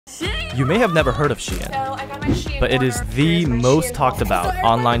You may have never heard of Shein, but it is the most talked about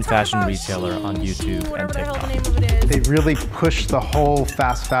online fashion retailer on YouTube and TikTok. They really push the whole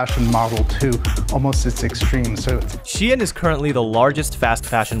fast fashion model to almost its extreme. So Shein is currently the largest fast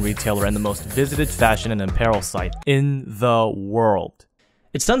fashion retailer and the most visited fashion and apparel site in the world.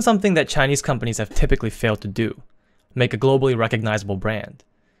 It's done something that Chinese companies have typically failed to do: make a globally recognizable brand.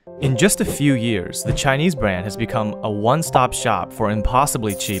 In just a few years, the Chinese brand has become a one-stop shop for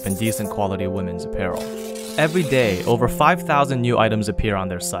impossibly cheap and decent quality women's apparel. Every day, over 5,000 new items appear on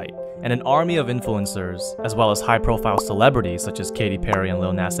their site, and an army of influencers, as well as high-profile celebrities such as Katy Perry and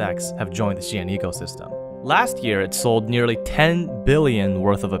Lil Nas X, have joined the Shein ecosystem. Last year, it sold nearly 10 billion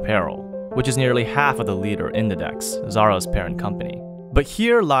worth of apparel, which is nearly half of the leader Inditex, Zara's parent company. But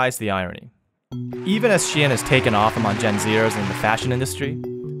here lies the irony. Even as Shein has taken off among Gen Zers in the fashion industry,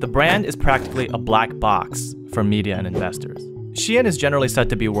 the brand is practically a black box for media and investors. Shein is generally said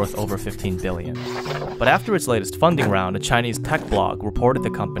to be worth over 15 billion. But after its latest funding round, a Chinese tech blog reported the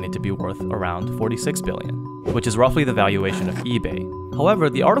company to be worth around 46 billion, which is roughly the valuation of eBay.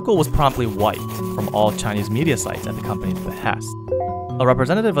 However, the article was promptly wiped from all Chinese media sites at the company's behest. A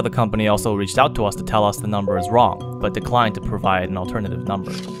representative of the company also reached out to us to tell us the number is wrong, but declined to provide an alternative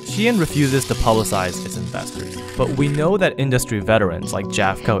number. Shein refuses to publicize its investors, but we know that industry veterans like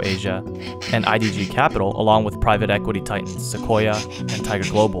Jafco Asia and IDG Capital, along with private equity titans Sequoia and Tiger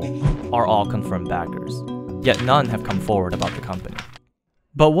Global, are all confirmed backers. Yet none have come forward about the company.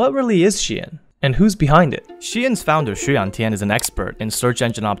 But what really is Shein? And who's behind it? Shein's founder, Xu Yangtian, is an expert in search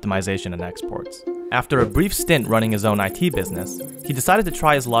engine optimization and exports. After a brief stint running his own IT business, he decided to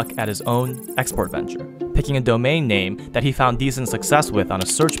try his luck at his own export venture, picking a domain name that he found decent success with on a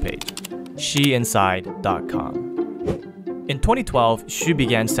search page, Sheeinside.com. In 2012, Xu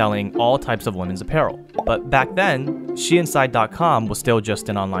began selling all types of women's apparel, but back then, Sheeinside.com was still just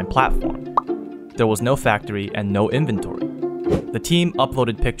an online platform. There was no factory and no inventory. The team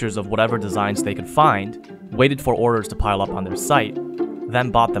uploaded pictures of whatever designs they could find, waited for orders to pile up on their site, then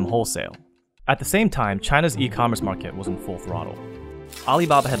bought them wholesale. At the same time, China's e-commerce market was in full throttle.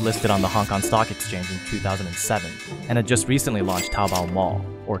 Alibaba had listed on the Hong Kong Stock Exchange in 2007 and had just recently launched Taobao Mall,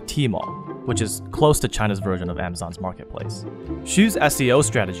 or Tmall, which is close to China's version of Amazon's marketplace. Xu's SEO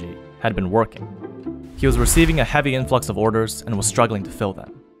strategy had been working. He was receiving a heavy influx of orders and was struggling to fill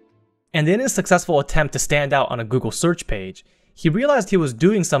them. And in his successful attempt to stand out on a Google search page, he realized he was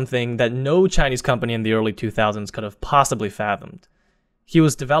doing something that no Chinese company in the early 2000s could have possibly fathomed. He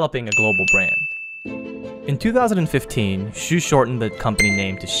was developing a global brand. In 2015, Xu shortened the company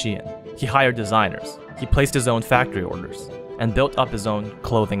name to Shein. He hired designers, he placed his own factory orders, and built up his own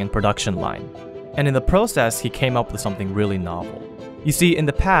clothing and production line. And in the process, he came up with something really novel. You see, in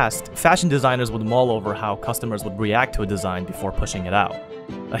the past, fashion designers would mull over how customers would react to a design before pushing it out,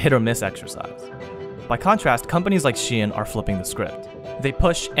 a hit-or-miss exercise. By contrast, companies like Shein are flipping the script. They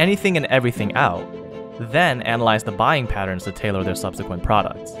push anything and everything out, then analyze the buying patterns to tailor their subsequent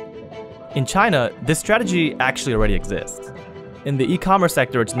products. In China, this strategy actually already exists. In the e-commerce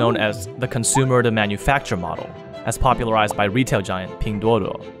sector, it's known as the consumer-to-manufacture model, as popularized by retail giant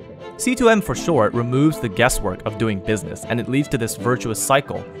Pinduoduo. C2M for short removes the guesswork of doing business, and it leads to this virtuous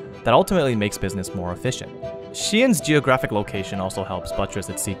cycle that ultimately makes business more efficient. Shein's geographic location also helps buttress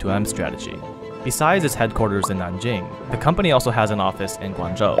its C2M strategy. Besides its headquarters in Nanjing, the company also has an office in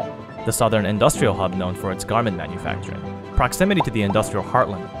Guangzhou, the southern industrial hub known for its garment manufacturing. Proximity to the industrial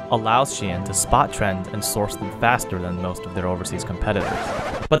heartland allows Shein to spot trends and source them faster than most of their overseas competitors.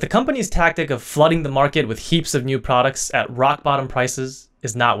 But the company's tactic of flooding the market with heaps of new products at rock-bottom prices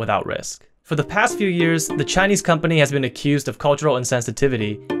is not without risk. For the past few years, the Chinese company has been accused of cultural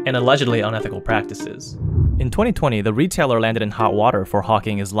insensitivity and allegedly unethical practices. In 2020, the retailer landed in hot water for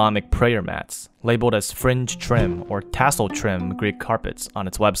hawking Islamic prayer mats, labeled as fringe trim or tassel trim Greek carpets on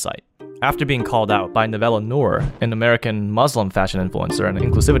its website. After being called out by Novella Noor, an American Muslim fashion influencer and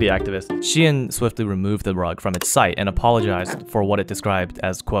inclusivity activist, Shein swiftly removed the rug from its site and apologized for what it described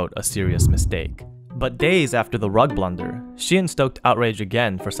as, quote, a serious mistake. But days after the rug blunder, Shein stoked outrage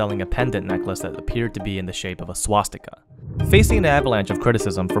again for selling a pendant necklace that appeared to be in the shape of a swastika. Facing an avalanche of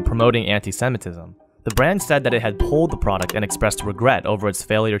criticism for promoting anti-Semitism, the brand said that it had pulled the product and expressed regret over its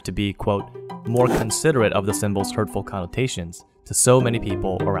failure to be, quote, more considerate of the symbol's hurtful connotations to so many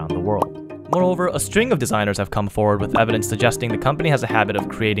people around the world. Moreover, a string of designers have come forward with evidence suggesting the company has a habit of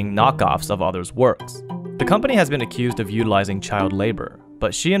creating knockoffs of others' works. The company has been accused of utilizing child labor,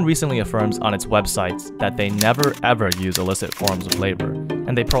 but Shein recently affirms on its websites that they never ever use illicit forms of labor,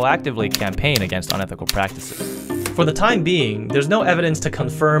 and they proactively campaign against unethical practices. For the time being, there's no evidence to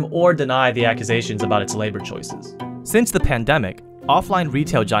confirm or deny the accusations about its labor choices. Since the pandemic, Offline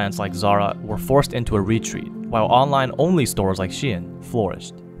retail giants like Zara were forced into a retreat, while online-only stores like Shein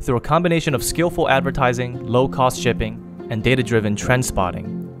flourished. Through a combination of skillful advertising, low-cost shipping, and data-driven trend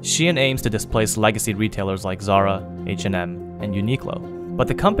spotting, Shein aims to displace legacy retailers like Zara, H&M, and Uniqlo. But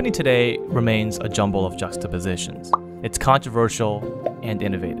the company today remains a jumble of juxtapositions. It's controversial and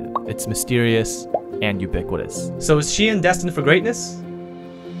innovative. It's mysterious and ubiquitous. So is Shein destined for greatness?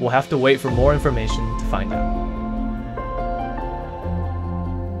 We'll have to wait for more information to find out.